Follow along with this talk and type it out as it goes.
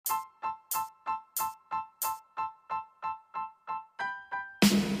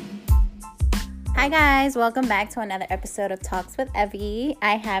Hi guys, welcome back to another episode of Talks with Evie.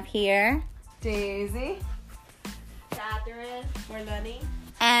 I have here Daisy, Catherine, Marlene,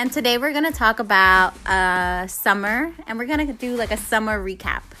 and today we're going to talk about summer, and we're going to do like a summer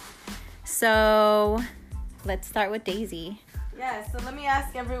recap. So let's start with Daisy. Yeah, so let me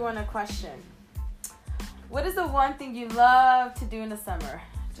ask everyone a question. What is the one thing you love to do in the summer?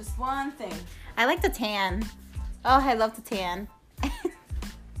 Just one thing. I like to tan. Oh, I love to tan.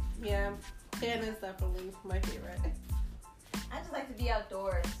 Yeah, tan is definitely my favorite. I just like to be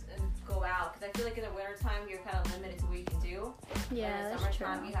outdoors and go out because I feel like in the wintertime you're kind of limited to what you can do. Yeah, in the that's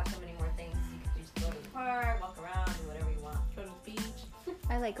summertime true. you have so many more things. You can just go to the park, walk around, do whatever you want. Go to the beach.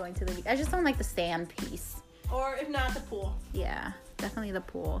 I like going to the beach. I just don't like the sand piece. Or if not, the pool. Yeah, definitely the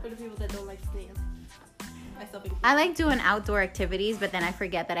pool. For the people that don't like sand. Myself included. I like doing outdoor activities, but then I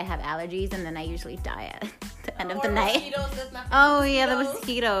forget that I have allergies, and then I usually die at the end of the Or night. mosquitoes, that's not Oh, yeah, the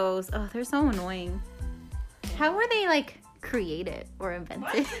mosquitoes. mosquitoes. Oh, they're so annoying. How were they, like, created or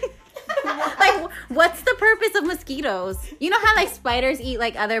invented? Like, what's the purpose of mosquitoes? You know how, like, spiders eat,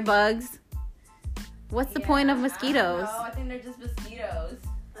 like, other bugs? What's the point of mosquitoes? No, I think they're just mosquitoes.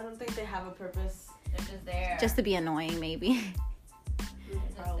 I don't think they have a purpose. They're just there. Just to be annoying, maybe.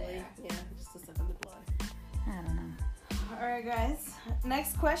 Probably. there. Yeah, just to suck on the blood. I don't know. All right, guys.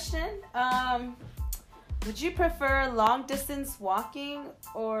 Next question. Would you prefer long distance walking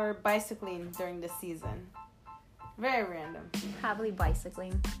or bicycling during the season? Very random. Probably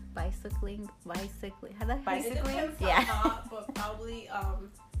bicycling. Bicycling. How the heck? Bicycling? It depends Yeah. how hot, but probably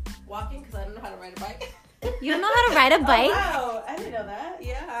walking because I don't know how to ride a bike. You don't know how to ride a bike? Wow, I didn't know that.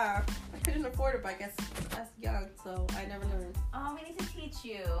 Yeah, I couldn't afford a bike as young, so I never learned. Oh, we need to teach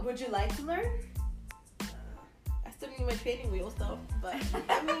you. Would you like to learn? I still need my training wheels though, but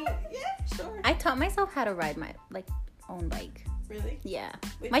I mean, yeah, sure. I taught myself how to ride my, like, own bike. Really? Yeah.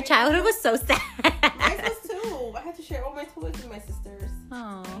 With My training childhood wheels? was so sad. Mine was too. I had to share all my toys with my sisters.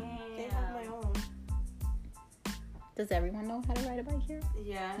 Oh. Can't have my own. Does everyone know how to ride a bike here?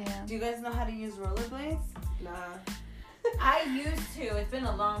 Yeah. Yeah. Do you guys know how to use rollerblades? Nah. I used to. It's been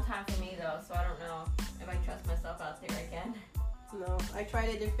a long time for me though, so I don't know if I trust myself out there again. No. I tried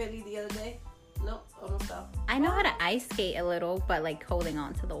it in Philly the other day. Nope, almost fell. I know how to ice skate a little, but like holding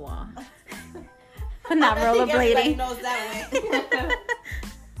on to the wall. But not I think everybody rollerblading. knows that way.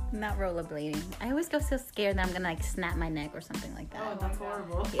 Not rollerblading. I always go so scared that I'm gonna like snap my neck or something like Oh, that. that's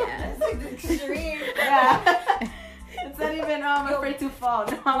horrible. Yeah. Extreme. Yeah. It's not even, I'm afraid to fall.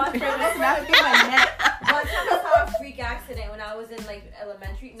 No, I'm afraid of snapping my neck. One time I saw a freak accident when I was in like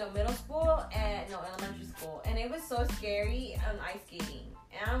middle school and elementary school, and it was so scary on ice skating.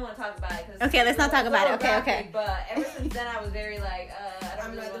 And I don't want to talk about it because Okay, let's not talk about it. Okay, okay. But ever since then, I was very like, I don't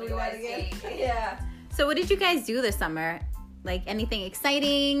I'm really not want to doing go that ice again. skate. Yeah. So what did you guys do this summer? Like anything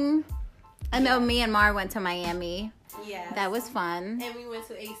exciting? I know me and Mar went to Miami. Yeah. That was fun. And we went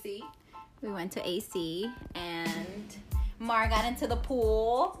to AC. We went to AC and Mar got into the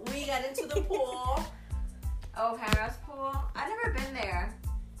pool. We got into the pool. Oh, Harris Pool. I've never been there.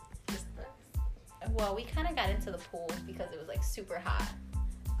 Well, we kind of got into the pool because it was like super hot.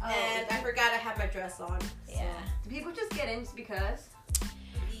 And I forgot I had my dress on. Yeah. Do people just get in just because?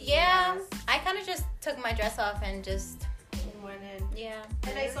 Yeah. Yes. I kind of just took my dress off and just, And went in. yeah.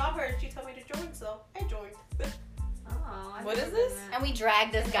 And I saw her and she told me to join, so I joined. Oh, I've What never is been this? there. And we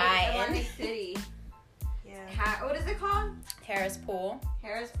dragged this guy Atlantic in. City. Yeah. What is it called? Harris Pool.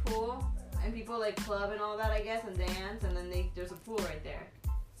 Harris Pool. And people like club and all that, I guess, and dance, and then there's a pool right there.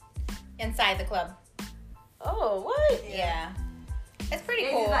 Inside the club. Oh, what? Yeah. It's pretty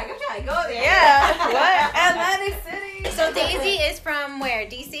Daisy's cool. like, I'm trying to go there. Yeah. What? Atlantic City. So Daisy is from where?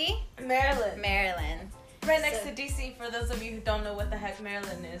 DC? Maryland. Maryland. Right next to DC, for those of you who don't know what the heck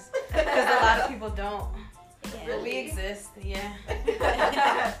Maryland is. Because a lot of people don't. Yeah. But we exist,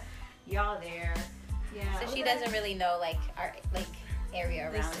 yeah. Y'all there. Yeah. So she doesn't really know like our like area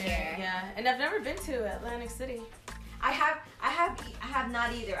around here. Yeah, and I've never been to Atlantic City. I have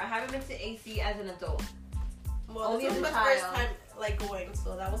not either. I haven't been to AC as an adult. Well, Only this was as a my first child. time like going,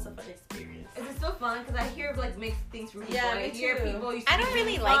 so that was a fun experience. Is it still fun? Because I hear like mixed things from people. Yeah, I me hear too. people used to I don't be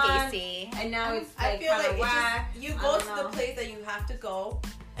really fun, like AC. and now it's I like feel kind like of it's whack. just you I go don't to the know. place that you have to go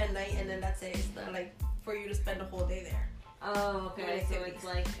at night, and then that's it. It's not like for you to spend the whole day there. Oh, okay. So Activities. it's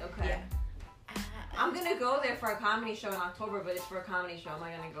like okay. Yeah. I'm gonna go there for a comedy show in October, but it's for a comedy show. I'm not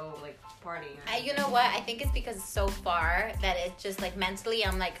gonna go like partying. You know what? I think it's because it's so far that it's just like mentally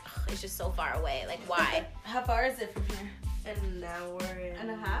I'm like, ugh, it's just so far away. Like why? How far is it from here? An hour And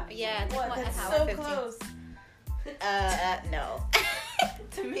a half? Yeah, it's What? like, That's an hour so 15. close. No.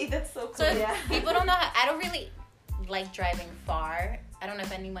 To me, that's so So close. if people don't know how, I don't really like driving far I don't know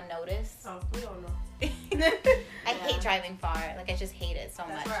if anyone noticed. Oh, we all know. I hate driving far. Like, I just hate it so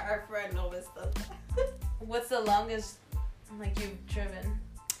That's much. why our friend Novus does that. What's the longest like you've driven?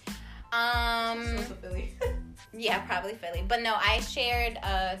 So Philly. Yeah, probably Philly. But no, I shared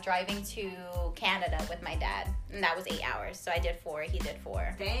driving to Canada with my dad, and that was 8 hours. So I did 4. He did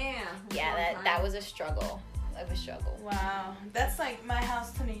 4. Damn. Yeah, that was a struggle. It was a struggle. Wow, that's like my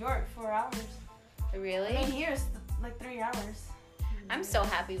house to New York, 4 hours. Really? I mean, here's like 3 hours. I'm so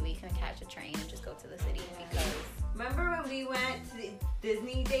happy we can catch a train and just go to the city because. Remember when we went to the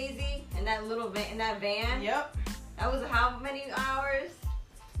Disney, Daisy, in that little van? In that van? Yep. That was how many hours?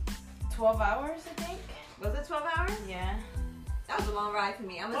 12 hours, I think. Was it 12 hours? Yeah. That was a long ride for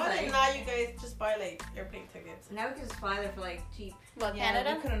me. I was Why like, did not you guys just buy like airplane tickets? now we can just fly there for like cheap. Well, Yeah,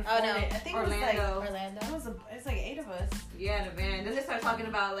 Canada? we couldn't Oh, afford no. it. I think it was like Orlando. Orlando. it's like 8 of us. Yeah, the van. Then they started talking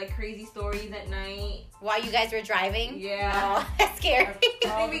about like crazy stories at night. While you guys were driving? Yeah. Oh, that's scary. I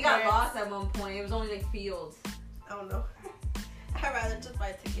think we got Okay. lost at one point. It was only like fields. I don't know. I'd rather just buy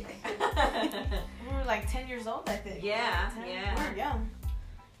a ticket. We were like 10 years old, I think. Yeah, 10. yeah. We were young.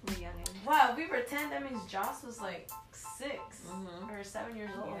 We're youngin'. Wow, we were 10. That means Joss was like 6 Mhm. or 7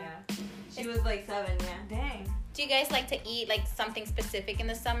 years old. Yeah. She was like 7, yeah. Dang. Do you guys like to eat like something specific in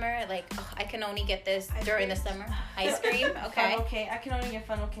the summer? Like, oh, I can only get this Ice during the cream. summer. Ice cream? Okay. Funnel cake. I can only get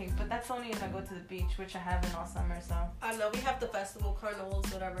funnel cake, but that's only if I go to the beach, which I haven't all summer. So. I know we have the festival,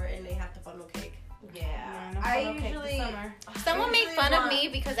 carnivals, whatever, and they have the funnel cake. Yeah. no I funnel cake this usually. summer. Someone made usually fun of want- me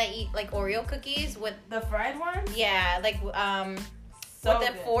because I eat like Oreo cookies with The fried ones. yeah, like So with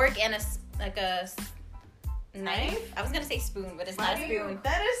a good. fork and knife. I was gonna say spoon, but it's not a Why do you- spoon.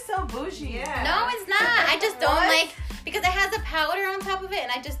 That is so bougie. Yeah. No, it's not. I just don't What? like because it has a powder on top of it,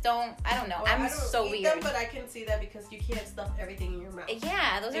 and I just don't. I don't know. Well, I'm I don't so eat weird. them, but I can see that because you can't stuff everything in your mouth.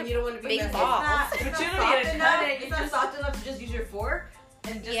 Yeah, those are And you don't want to be big messy. balls. It's But not you don't soft need to enough. cut it, It's you not just- soft enough to just use your fork.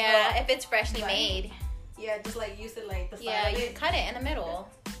 And just yeah, if it's freshly Right. made. Yeah, just like use it like the side Yeah, of you it. cut it in the middle.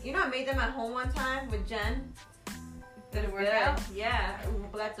 You know, I made them at home one time with Jen. Did it was work good. out? Yeah,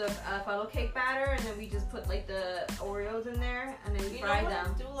 we got the funnel cake batter, and then we just put like the Oreos in there, and then we You know fried what?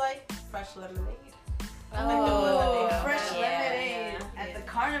 them. I do like fresh lemonade. Oh, like the one that they have. fresh yeah. lemonade at Yeah. the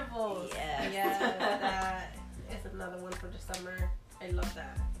carnivals. Yeah. Yeah, that is another one for the summer. I love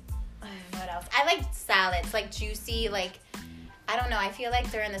that. What else? I like salads, like juicy, like I don't know. I feel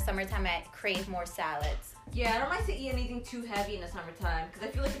like during the summertime I crave more salads. Yeah, I don't like to eat anything too heavy in the summertime because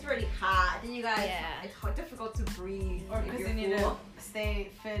I feel like it's already hot. Then you guys, Yeah. it's difficult to breathe. Or if because you're you need full. to stay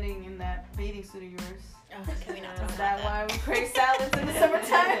fitting in that bathing suit of yours. Oh, can we not Is talk Is about that that? why we crave salads in the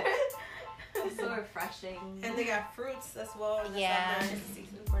summertime? It's so refreshing. And they got fruits as well in the Yeah. summer. It's the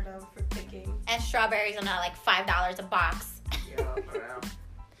season for them fruit picking. And strawberries are not like $5 a box. Yeah, for real.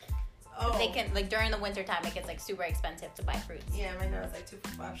 Oh, They can like during the winter time it gets like super expensive to buy fruits. Yeah, right now it's like 2 for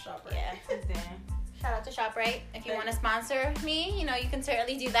 $5 shop right. Yeah. Dang. Shout out to ShopRite. If you Thank- want to sponsor me, you know you can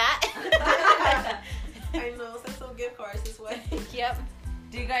certainly do that. I know, send some gift cards this way. Yep.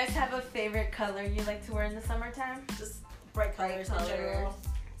 Do you guys have a favorite color you like to wear in the summertime? Just bright colors in general.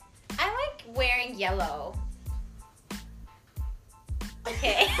 I like wearing yellow.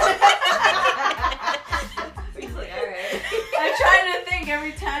 Okay. He's like, all right. I'm trying to think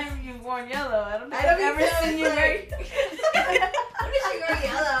every time you've worn yellow. I don't think I've ever seen you wear. What did she wear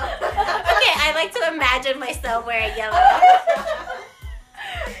yellow? Okay, I like to imagine myself wearing yellow.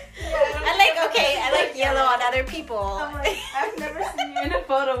 I like yellow on other people. I'm like, I've never seen you in a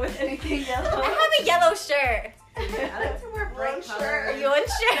photo with anything I yellow. have a yellow shirt. I like to wear bright One colors. shirt. You one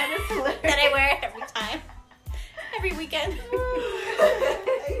shirt That is hilarious. that I wear every time, every weekend.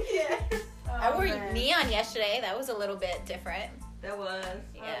 I Oh, wore man. neon yesterday. That was a little bit different. That was.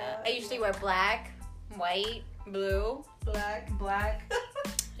 Yeah, I usually wear black, white, blue. Black. Black.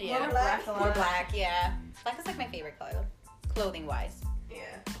 Yeah, More black. a lot. more black. Yeah, black is like my favorite color, clothing wise. Yeah.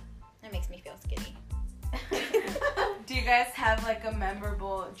 It makes me feel skinny. Do you guys have like a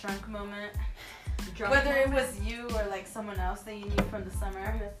memorable drunk moment? Drunk Whether it moment. was you or like someone else that you knew from the summer?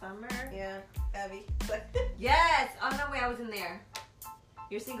 in the summer. Yeah. Abby. Yes. Oh no, wait, I was in there.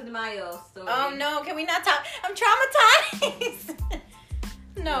 Your Cinco de Mayo story. Oh no, can we not talk? I'm traumatized.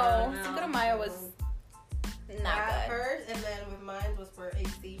 no, No. Cinco de Mayo was not At good. hers, and then with mine was for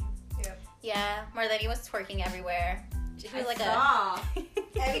AC. Yeah, Marlene was twerking everywhere. She was I like saw.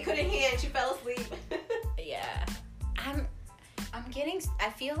 Abby couldn't hear and she fell asleep. yeah. I'm getting. I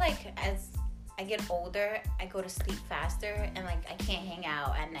feel like as I get older, I go to sleep faster, and like I can't hang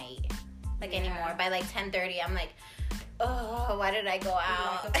out at night like Yeah. anymore. By like 10:30, I'm like, oh, why did I go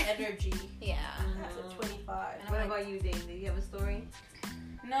out? Lack of energy. Yeah. After 25. And What I'm like, about you, Daisy? You have a story?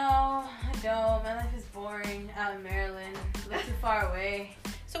 No, I Yo, my life is boring out in Maryland. A little too far away.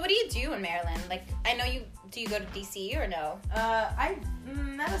 So what do you do in Maryland? Like, I know you. Do you go to DC or no? I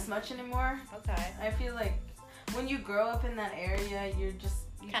not as much anymore. Okay. I feel like when you grow up in that area, you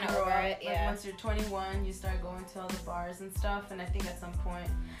Kinda grow over up. it, Like yeah. once you're 21, you start going to all the bars and stuff. And I think at some point,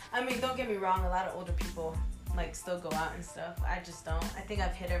 I mean, don't get me wrong, a lot of older people like still go out and stuff. I just don't. I think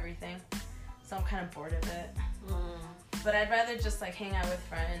I've hit everything, so I'm kind of bored of it. But I'd rather just like hang out with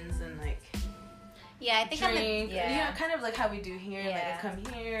friends and like Yeah, I think drink. I'm. Yeah. You know, kind of like how we do here. Like Yeah. I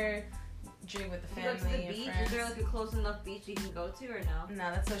come here, drink with the You go family to the and beach? friends. Is there like a close enough beach you can go to or no?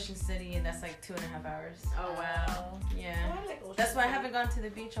 No, that's Ocean City, and that's like 2.5 hours. Oh wow. Yeah. I like Ocean That's why I City. haven't gone to the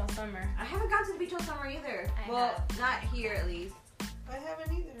beach all summer. I haven't gone to the beach all summer either. I Well, have. not here at least. I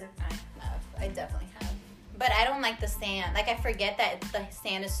haven't either. I have. I definitely have. But I don't like the sand. Like, I forget that the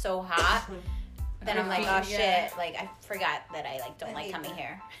sand is so hot. Then I'm like, oh Yeah. shit. Like, I forgot that I like don't I like hate coming that.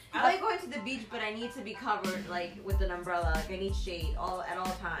 here. I like going to the beach, but I need to be covered like with an umbrella. Like I need shade at all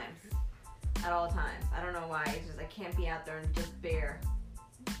times. At all times. I don't know why. It's just I can't be out there and just bare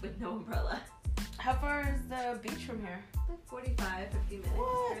with no umbrella. How far is the beach from here? Like 45, 50 minutes.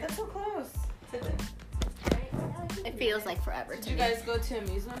 What? That's so close. It feels like forever Did to you me. guys go to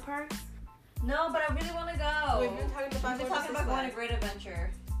amusement parks? No, but I really want to go. We've been talking about We've been talking about going to Great Adventure,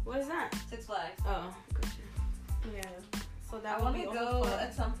 What is that? Six Flags. Oh, gotcha. Yeah. So I that would want be to all go fun.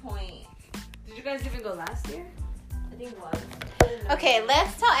 at some point. Did you guys even go last year? I think it was. Okay,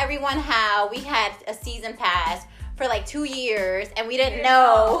 let's tell everyone how we had a season pass for like 2 years and we didn't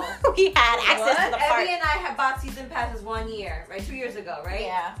know we had access to the park. Evie and I have bought season passes 1 year, right? 2 years ago, right?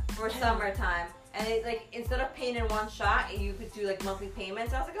 Yeah. For summertime. And it like instead of paying in one shot, you could do like monthly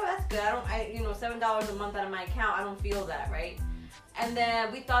payments. I was like, oh, that's good. $7 a month out of my account. I don't feel that, right? And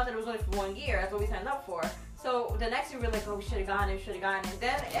then we thought that it was only for 1 year. That's what we signed up for. So the next year we were like, oh, we should have gone. And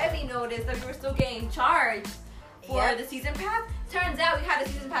then Evie noticed that we were still getting charged for Yep. the season pass. Turns out we had a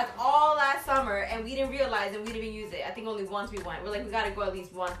season pass all last summer, and we didn't realize and we didn't even use it. I think only once we went. We're like, we gotta go at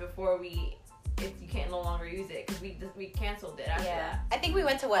least once before if you can't no longer use it, because we canceled it after Yeah. that. I think we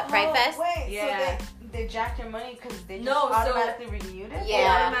went to what, Pride Fest? Wait, Yeah. so they jacked your money because they just No, so- automatically renewed it? Yeah.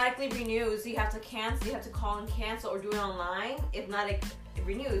 It automatically renews. So you have to cancel. You have to call and cancel or do it online. If not, it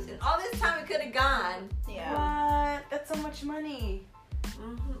renews. And all this time we could have gone. What? That's so much money.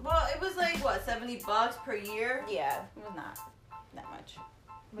 Well, it was like what, $70 per year. Yeah, it was not that much.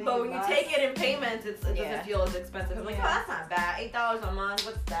 But when you take it in payments, it Yeah. doesn't feel as expensive. I'm like, oh, that's not bad. $8 a month.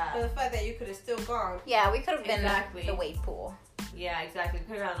 What's But that? the fact that you could have still gone. Yeah, we could have been Exactly. the wave pool. Yeah, exactly. We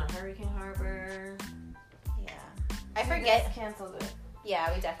could have gone to Hurricane Harbor. Yeah. I You forget. guys canceled it.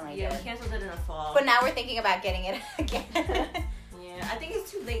 Yeah, we definitely Yeah, did. we canceled it in the fall. But now we're thinking about getting it again. Yeah, I think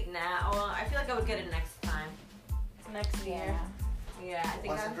it's too late now. Well, I feel like I would get it next time. Next year. Yeah, I think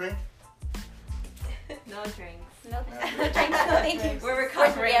Wants a I'm drink? no drinks. No, no drinks, no thank you. We're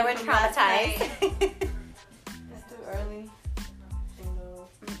recovering. Yeah, we're from last night. traumatized. It's too early.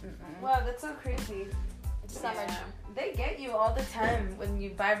 Mm-mm-mm. Wow, that's so crazy. Summer. Yeah. They get you all the time when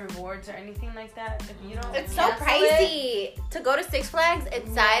you buy rewards or anything like that. If you don't, It's so cancel pricey. To go to Six Flags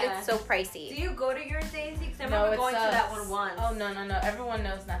inside, Yeah. it's so Do pricey. you go to yours, Daisy? Because I No, remember it going to sucks. that one once. Oh no. Everyone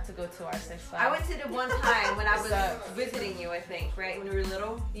knows not to go to our Six Flags. I went to it one time when I was Sucks. visiting you, I think, right? When we were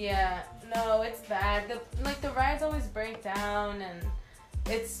little. Yeah, no, it's bad. The rides always break down and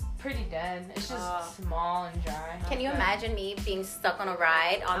it's pretty dead. It's just small and dry. Can you Okay. imagine me being stuck on a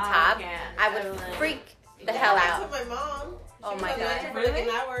ride on I top? can't. I would wouldn't. freak the hell I out. told my mom. Oh She my was God. on there for like Really? an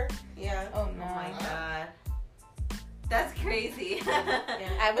hour. Yeah. Oh no. Oh my god. That's crazy.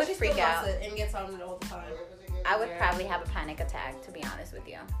 I But would she freak still out. loves it and gets on it all the time. I would Yeah. probably have a panic attack, to be honest with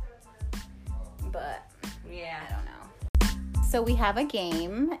you. But Yeah. I don't know. So we have a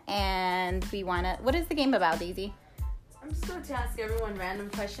game, and we want to... What is the game about, Daisy? I'm just going to ask everyone random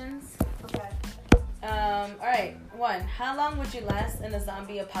questions. Okay. All right. 1. How long would you last in a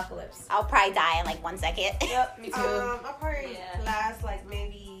zombie apocalypse? I'll probably die in like 1 second. Yep, me too. I'll probably Yeah. last like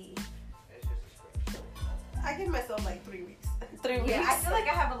maybe. I give myself like 3 weeks. 3 weeks. Yeah, I feel like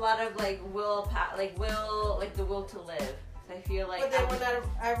I have a lot of like the will to live. So I feel like But then I would- when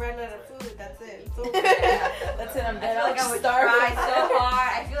I ran out of food, that's it. So That's it. I'm I dead. feel like I I'll would starve. try so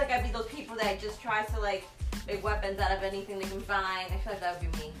hard. I feel like I'd be those people that just try to like make weapons out of anything they can find. I feel like that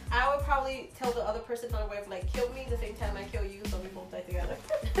would be me. I would probably tell the other person on the way, like, kill me the same time I kill you, so we both die together.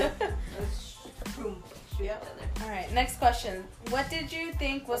 Let's boom, shoot Yep. each other. All right. Next question. What did you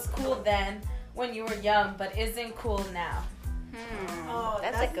think was cool then when you were young, but isn't cool now? Oh,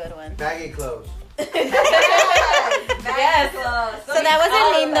 that's a good one. Baggy clothes. Yes. So that was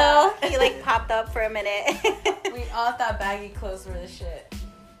all a name, of though. He, like, popped up for a minute. We all thought baggy clothes were the shit.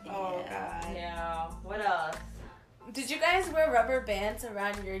 Oh, Yeah. God. Did you guys wear rubber bands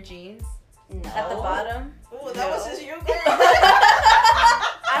around your jeans No. at the bottom? Ooh, that was just you, girl.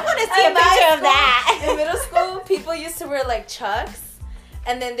 I want to see a In my picture of school- that. In middle school, people used to wear like chucks,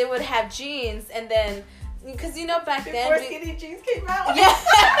 and then they would have jeans, and then because back Before then. skinny jeans came out. Yeah.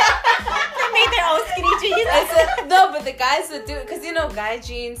 They made their own skinny jeans. I said, no, but the guys would do it because guy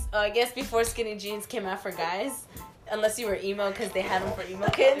jeans. I guess before skinny jeans came out for guys, unless you were emo because they had them for emo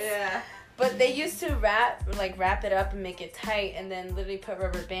kids. Yeah. But they used to wrap it up and make it tight, and then literally put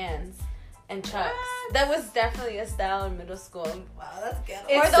rubber bands and chucks. What? That was definitely a style in middle school. Wow, that's ghetto.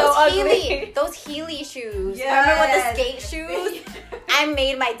 It's Or so those ugly. those Heeley shoes. Yes. Remember with the skate shoes? I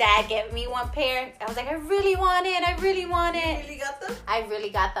made my dad get me one pair. I was like, I really want it. I really want You it. really got them? I really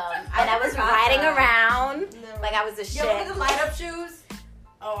got them. I And I was forgot riding that. around No. like I was a shit. You ever the light up shoes?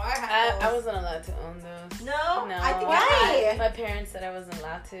 Oh, I had I those. wasn't allowed to own those. No. No. I think Why? I had. My parents said I wasn't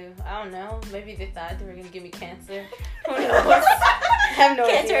allowed to. I don't know. Maybe they thought they were gonna give me cancer. Who knows? I have no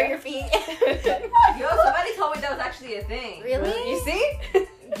Cancer idea. on your feet. Yo, somebody told me that was actually a thing. Really? You see?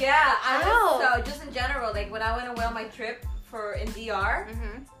 Yeah, Ow. so just in general, like when I went away on my trip in DR,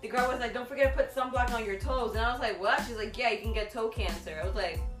 Mm-hmm. the girl was like, "Don't forget to put sunblock on your toes," and I was like, "What?" She's like, "Yeah, you can get toe cancer." I was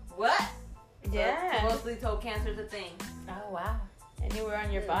like, "What?" Yeah. Mostly toe cancer is a thing. Oh, wow. Anywhere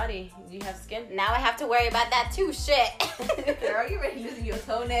on your body, you have skin. Now I have to worry about that too. Shit. Girl, you already losing your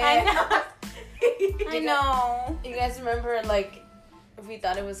toenail. I know. I know. You guys remember like we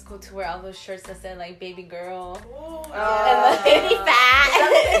thought it was cool to wear all those shirts that said like baby girl. Ooh, And the Baby That's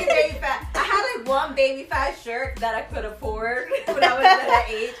fat. baby fat. I had like one baby fat shirt that I could afford when I was at that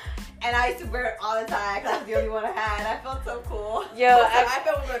age, and I used to wear it all the time because that's the only one I had. I felt so cool. Yo, I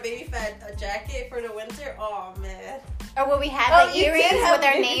felt with my baby fat jacket for the winter. Oh man. Or when we had Oh, the you did earrings have with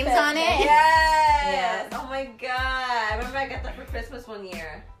our baby names fat on it. Yes. Oh my god. I remember I got that for Christmas one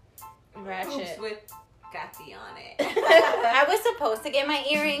year. ratchet. Hoops with Kathy on it. I was supposed to get my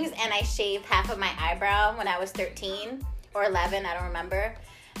earrings and I shaved half of my eyebrow when I was 13 or 11, I don't remember.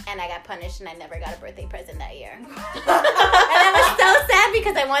 And I got punished and I never got a birthday present that year. And I was so sad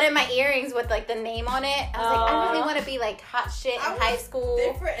because I wanted my earrings with like the name on it. I was like, I really Aw. want to be like hot shit in I was high school.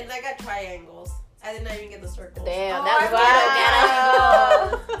 Different, and I got triangles. I did not even get the circles. Damn, Oh, that I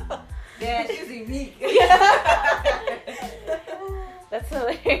was ghetto. Yeah, she's unique. That's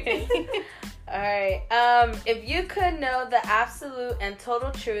hilarious. Alright. If you could know the absolute and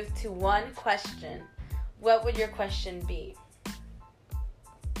total truth to one question, what would your question be?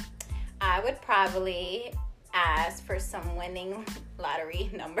 I would probably ask for some winning lottery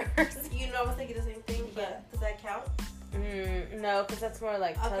numbers. You know, I was thinking the same thing, but does that count? No, because that's more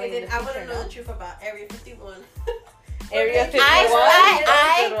like telling Okay, then the I want future, to know no? the truth about Area 51. Area 51. I-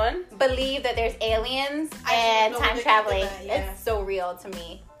 That's a good one. Believe that there's aliens I and don't know time the traveling. truth of that, yeah. It's so real to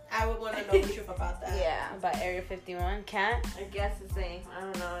me. I would want to know the truth about that. Yeah. About Area 51. Cat? I guess the same. I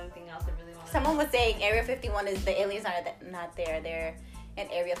don't know anything else I really want to Someone was saying Area 51 is the aliens are not there. They're in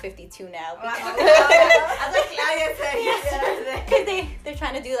Area 52 now. I Because thought Claudia said yesterday. they're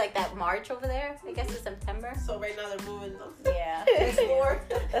trying to do like that march over there. I guess in September. So right now they're moving them. Yeah. Explore.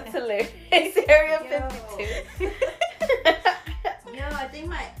 That's hilarious. Area Yo. 52. No, I think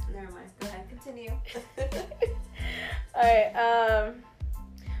my. Never mind. Go ahead. Continue. Alright,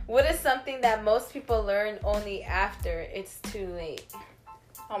 what is something that most people learn only after it's too late?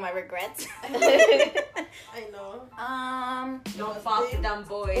 All my regrets. I know. Don't fall for dumb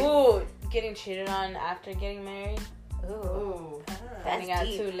boys. Ooh, getting cheated on after getting married. Ooh. Ooh. That's Finding out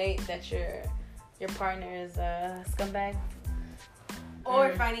deep. too late that your partner is a scumbag.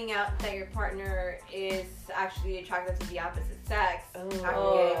 Or finding out that your partner is actually attracted to the opposite sex after getting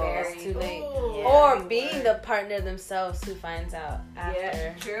married. it's too late. Ooh. Yeah. Or being the partner themselves who finds out after.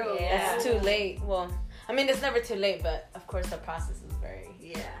 Yeah, true. Yeah. It's too late. Well, I mean, it's never too late, but of course the process is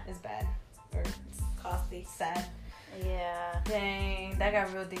Yeah. is bad. Or it's Costly. sad. Yeah. Dang, that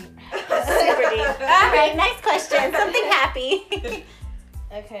got real deep. Super deep. All right, next question. Something happy.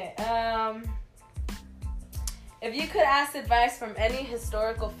 Okay, if you could ask advice from any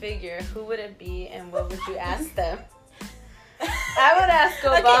historical figure, who would it be and what would you ask them? I would ask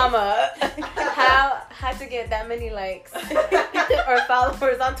Obama how to get that many likes or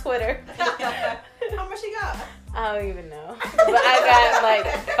followers on Twitter. How much you got? I don't even know. But I got like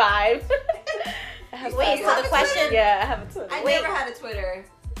 5. I have Wait, 5. so the question? Yeah, I have a Twitter. I Wait. never had a Twitter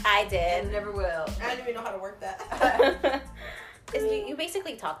I and did. never will. I don't even know how to work that. You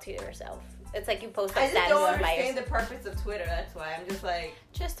basically talk to yourself. It's like you post I up just don't statuses by understand the purpose of Twitter. That's why I'm just like,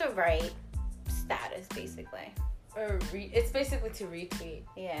 just to write status, basically. It's basically to retweet.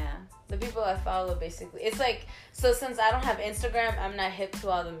 Yeah. The people I follow, basically. It's like, so since I don't have Instagram, I'm not hip to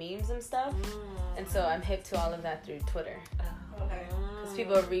all the memes and stuff. And so I'm hip to all of that through Twitter. Okay. Because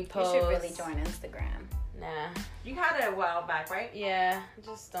people repost. You should really join Instagram. Nah. You had it a while back, right? Yeah. I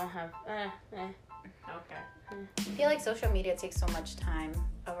just don't have. Okay. I feel like social media takes so much time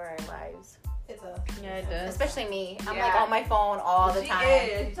of our lives. It does. Yeah, it does. Especially me. I'm Yeah. like on my phone all the time. She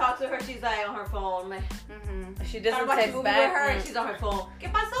is. You talk to her, she's like on her phone. Like, She I'm doesn't watching a text movie back. with her, and she's on her phone. ¿Qué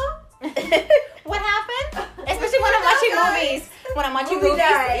pasó? What happened? Especially when I'm watching movies. When I'm watching Movie movies.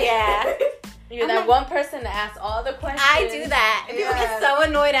 night. Yeah. You're I'm that like- one person that asks all the questions. I do that. And people Yeah. get so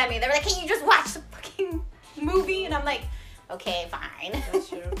annoyed at me. They're like, can you just watch the fucking movie? And I'm like, okay, fine. That's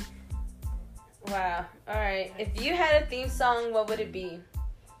true. Wow. All right. If you had a theme song, what would it be?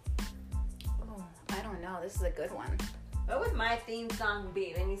 Oh, I don't know. This is a good one. What would my theme song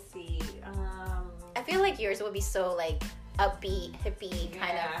be? Let me see. I feel like yours would be so like upbeat, hippie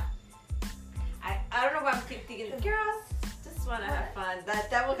kind of. I don't know why I'm keep thinking, girls, just want to have fun.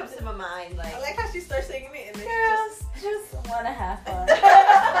 That one comes to my mind. Like, I like how she starts singing it and then Girls, just want to have fun.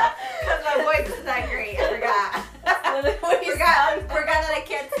 because my voice is not great. I forgot. Forgot that I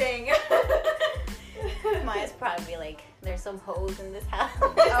can't sing. Mine's probably like, there's some hoes in this house.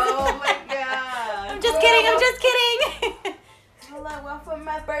 Oh my god. I'm just kidding. I'm just kidding. All I want for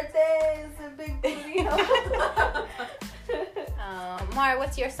my birthday is a big booty. Mar,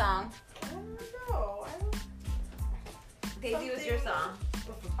 what's your song? I don't know. Daisy, what's your song?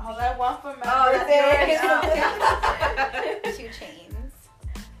 All I want for my Oh, birthday that's yours. is 2 Chains.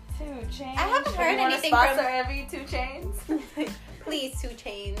 2 Chainz. I haven't heard You wanna anything sponsor from- every 2 Chainz? Please, 2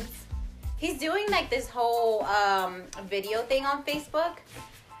 Chains. He's doing like this whole video thing on Facebook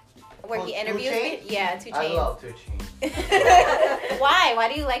where Oh, he 2 interviews. Chainz? Yeah, 2 Chains. I love 2 Chainz Why?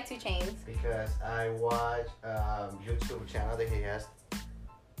 Why do you like 2 Chains? because I watch YouTube channel that he has.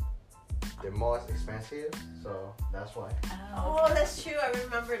 The most expensive, so that's why. Oh, that's true. I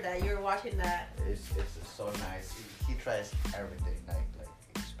remember that. You were watching that. It's so nice. He tries everything like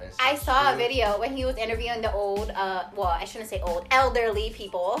expensive. I saw a food. video when he was interviewing the old, well, I shouldn't say old, elderly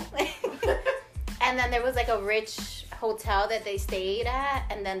people. And then there was like a rich hotel that they stayed at,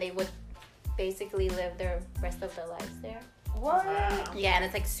 and then they would basically live their rest of their lives there. What? Yeah, and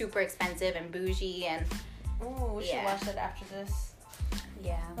it's like super expensive and bougie and Ooh, we should Yeah. watch that after this.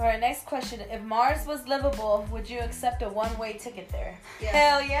 yeah. All right, next question. If Mars was livable, would you accept a one-way ticket there? Yeah.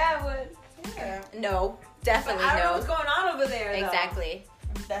 Hell yeah, I would. Yeah. No, But definitely I don't know no. what's going on over there. though. Exactly.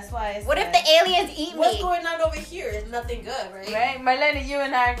 That's why it's What if the aliens eat What's me? going on over here is nothing good, right? Right? Marlena, you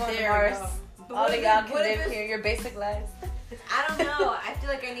and I are going to There we Mars. go. But All what of if y'all it- can what if live it's- here, your basic lives. I don't know. I feel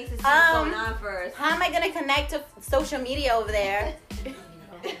like I need to see what's going on first. How am I gonna connect to social media over there?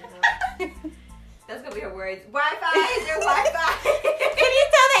 That's gonna be her words. Wi-Fi? Is there Wi-Fi? Can you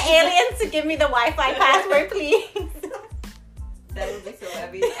tell the aliens to give me the Wi-Fi password, please? That would be so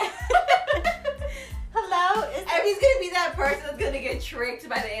heavy. Hello? Abby's gonna be that person that's gonna get tricked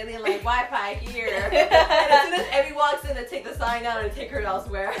by the alien, like Wi-Fi here. And as soon as Abby walks in, they take the sign down and take her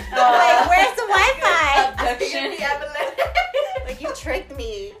elsewhere. Like, where's the Wi-Fi? Abduction. Like, you tricked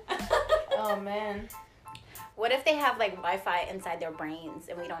me. Oh, man. What if they have, like, Wi-Fi inside their brains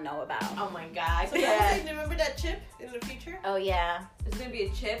and we don't know about? Oh my god. So Yeah. you remember that chip in the future? Oh, yeah. There's gonna be a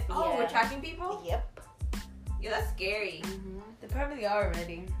chip. Oh, Yeah. we're tracking people? Yep. Yeah, that's scary. They probably are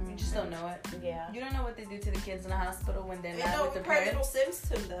already. You just don't know it. Yeah. You don't know what they do to the kids in the hospital when they're You not know, with the probably little parents.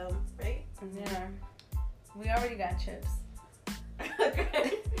 Sims to them, right? Yeah. We already got chips.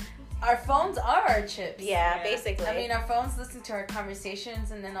 Our phones are our chips. Yeah, Yeah. basically. I mean, our phones listen to our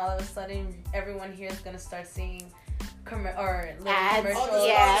conversations, and then all of a sudden, everyone here is gonna start seeing little Ads. commercials, Oh,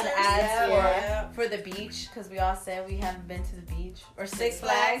 yeah. and ads Yeah. for the beach, because we all said we haven't been to the beach or Six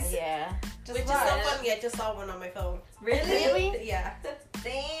Flags. Yeah. Just Which is watch. so funny. I just saw one on my phone. Really? Yeah.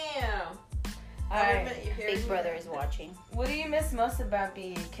 Damn. All right. Big Brother is watching. What do you miss most about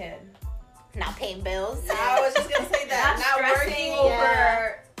being a kid? Not paying bills. I was just gonna say that. Not stressing working.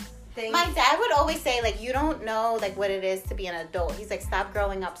 over things. My dad would always say, like, you don't know, like, what it is to be an adult. He's like, stop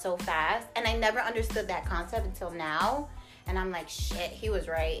growing up so fast. And I never understood that concept until now. And I'm like, shit, he was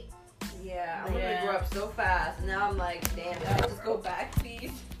right. Yeah, I'm Yeah. gonna grow up so fast. And now I'm like, damn, can I just go back,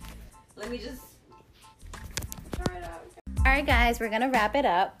 please? Let me just try it out. All right, guys, we're going to wrap it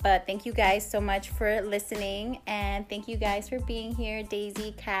up. But thank you guys so much for listening. And thank you guys for being here.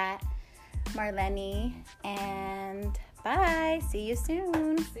 Daisy, Kat, Marlene. And bye. See you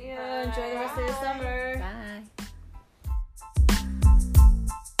soon. See ya. Enjoy the rest of your summer. Bye.